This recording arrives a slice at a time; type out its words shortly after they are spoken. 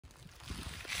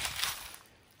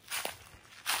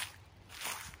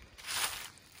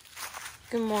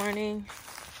Good morning.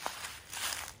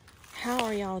 How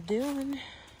are y'all doing?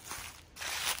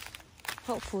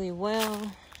 Hopefully well.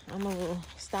 I'm a little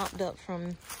stopped up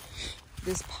from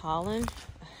this pollen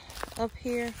up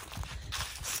here.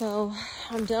 So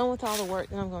I'm done with all the work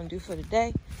that I'm going to do for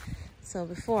today. So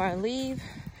before I leave,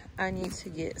 I need to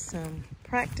get some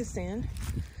practice in.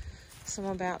 So I'm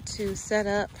about to set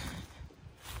up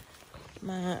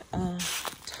my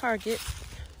target.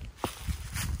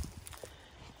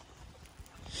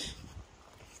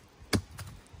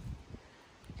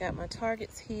 Got my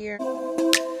targets here. I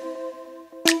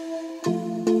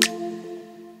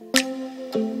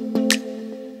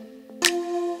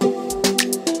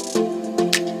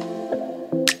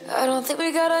don't think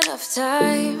we got enough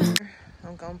time.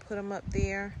 I'm gonna put them up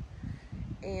there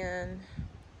and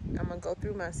I'm gonna go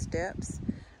through my steps.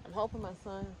 I'm hoping my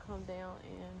son will come down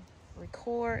and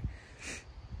record.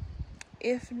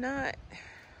 If not,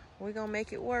 we're gonna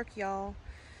make it work, y'all.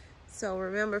 So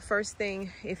remember, first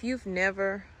thing, if you've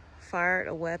never fired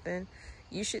a weapon,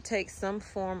 you should take some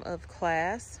form of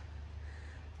class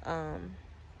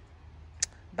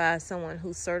by someone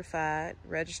who's certified,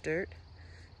 registered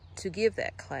to give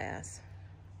that class,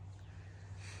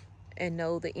 and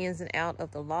know the ins and out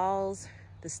of the laws,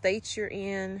 the states you're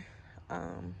in,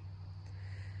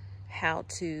 how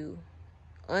to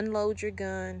unload your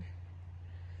gun,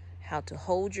 how to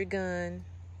hold your gun,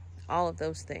 all of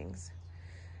those things.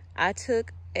 I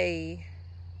took a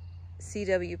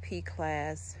CWP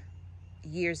class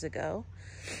years ago,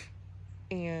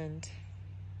 and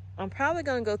I'm probably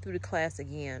going to go through the class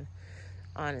again,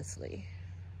 honestly,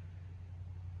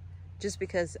 just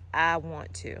because I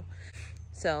want to.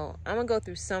 So I'm going to go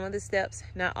through some of the steps,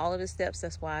 not all of the steps.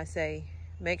 That's why I say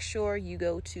make sure you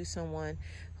go to someone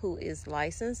who is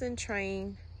licensed and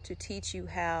trained to teach you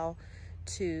how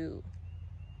to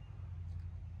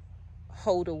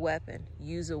hold a weapon,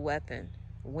 use a weapon,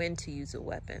 when to use a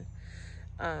weapon,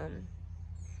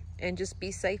 and just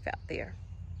be safe out there.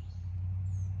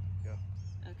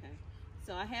 Okay,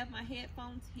 so I have my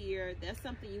headphones here. That's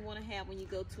something you want to have when you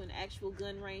go to an actual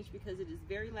gun range because it is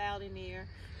very loud in there.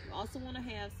 You also want to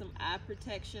have some eye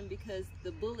protection because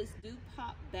the bullets do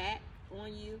pop back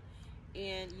on you,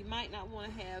 and you might not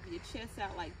want to have your chest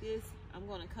out like this. I'm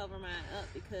going to cover mine up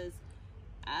because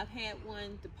I've had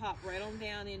one to pop right on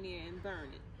down in there and burn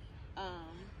it.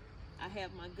 I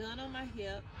have my gun on my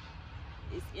hip.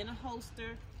 It's in a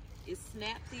holster. It's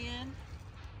snapped in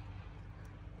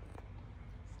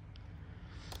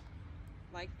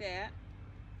like that.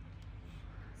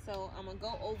 So I'm gonna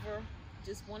go over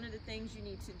just one of the things you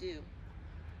need to do.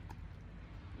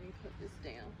 Let me put this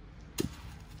down.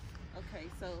 Okay,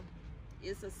 so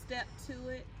it's a step to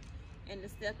it, and the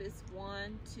step is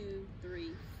 1, 2,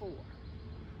 3, 4.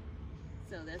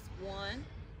 So that's 1,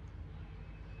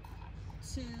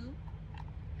 2,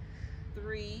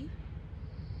 3,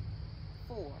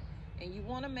 4. And you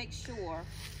want to make sure,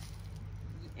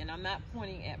 and I'm not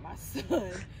pointing at my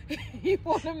son, you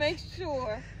want to make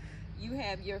sure you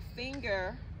have your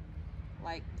finger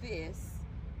like this,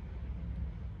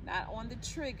 not on the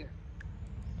trigger.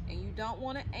 And you don't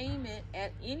want to aim it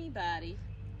at anybody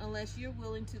unless you're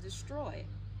willing to destroy it.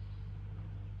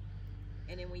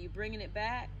 And then when you're bringing it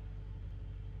back,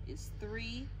 it's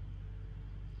 3,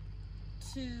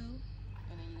 2, and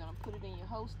then you're going to put it in your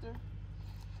holster,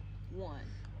 1.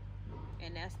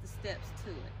 And that's the steps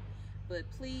to it. But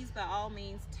please, by all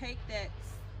means, take that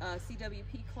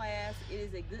CWP class. It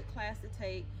is a good class to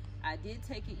take. I did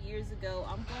take it years ago.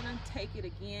 I'm going to take it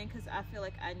again because I feel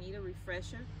like I need a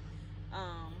refresher.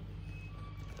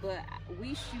 But we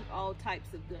shoot all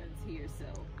types of guns here, so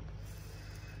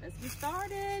let's get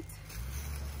started.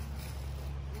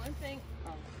 One thing,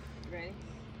 ready?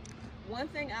 One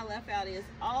thing I left out is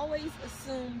always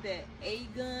assume that a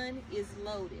gun is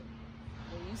loaded.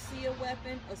 When you see a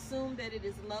weapon, assume that it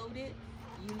is loaded.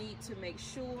 You need to make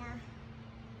sure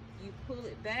you pull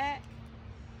it back,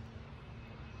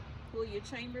 pull your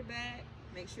chamber back,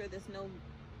 make sure there's no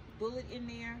bullet in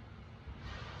there.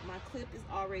 My clip is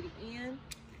already in.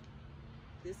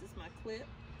 This is my clip,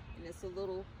 and it's a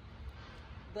little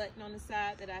button on the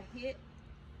side that I hit,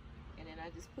 and then I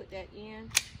just put that in.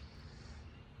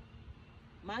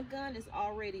 My gun is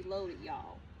already loaded,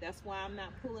 y'all. That's why I'm not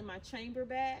pulling my chamber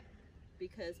back,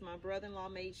 because my brother-in-law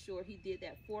made sure he did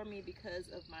that for me because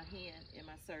of my hand and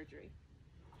my surgery.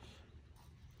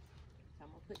 So I'm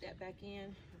gonna put that back in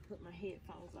and put my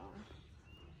headphones on.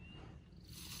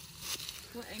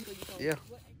 What angle you going? Yeah.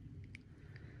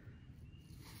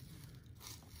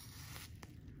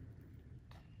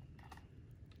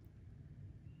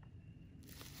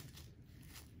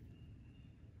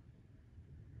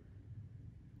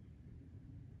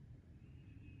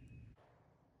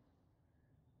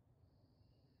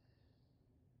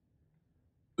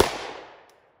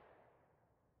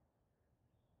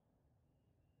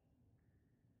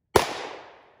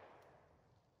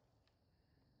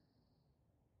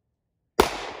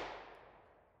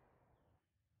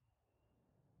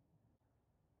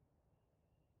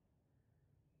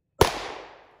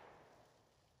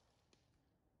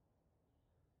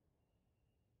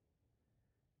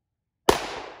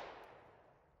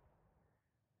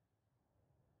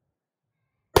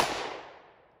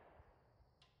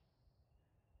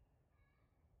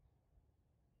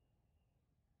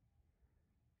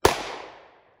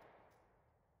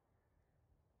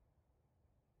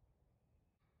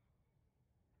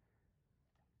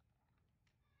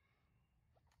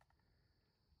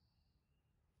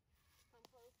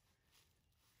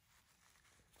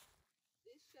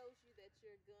 shows you that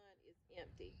your gun is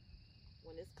empty.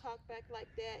 When it's cocked back like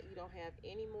that, you don't have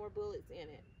any more bullets in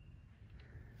it.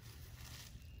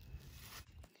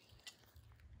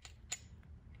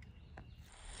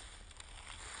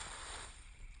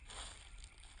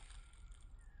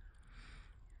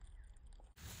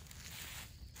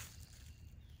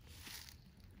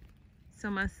 So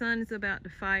my son is about to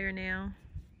fire now.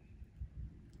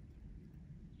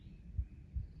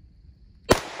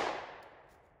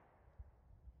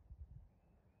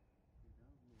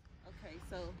 Okay,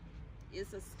 so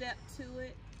it's a step to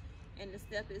it, and the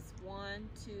step is 1,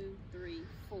 2, 3,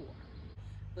 4.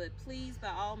 But please, by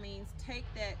all means, take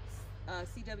that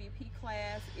CWP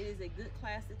class. It is a good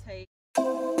class to take.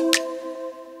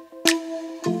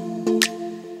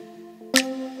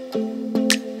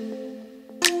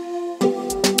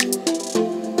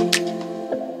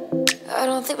 I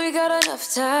don't think we got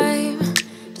enough time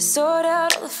to sort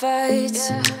out all the fights,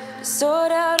 to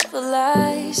sort out all the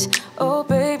lies. Oh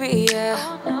baby,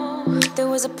 yeah. There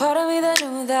was a part of me that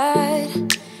knew that,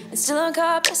 and still I'm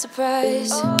caught by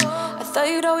surprise. I thought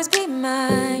you'd always be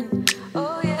mine.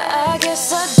 I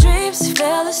guess our dreams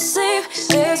fell asleep.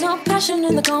 There's no passion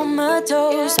in the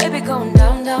comatose. Baby going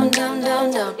down, down, down,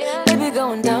 down, down. Baby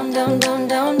going down, down, down,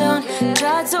 down, down.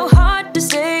 Tried so hard to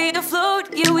stay afloat.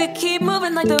 Yeah, we keep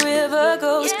moving like the river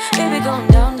goes. Baby going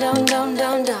down, down, down,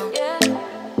 down, down.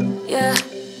 Yeah.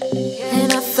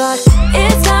 And I thought,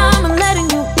 it's time I'm letting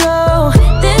you go.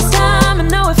 This time I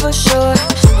know it for sure.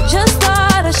 I just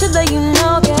thought I should let you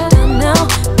know. Now,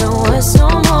 no words no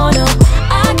more, no.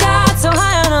 I got so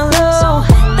high on a low.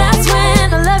 That's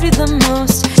when I loved you the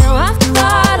most. Now I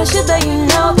thought I should let you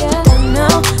know.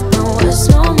 Now, no words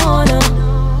no more, no.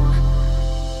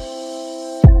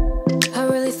 I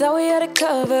really thought we had it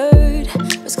covered.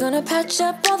 Was gonna patch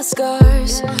up all the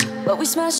scars, but we smashed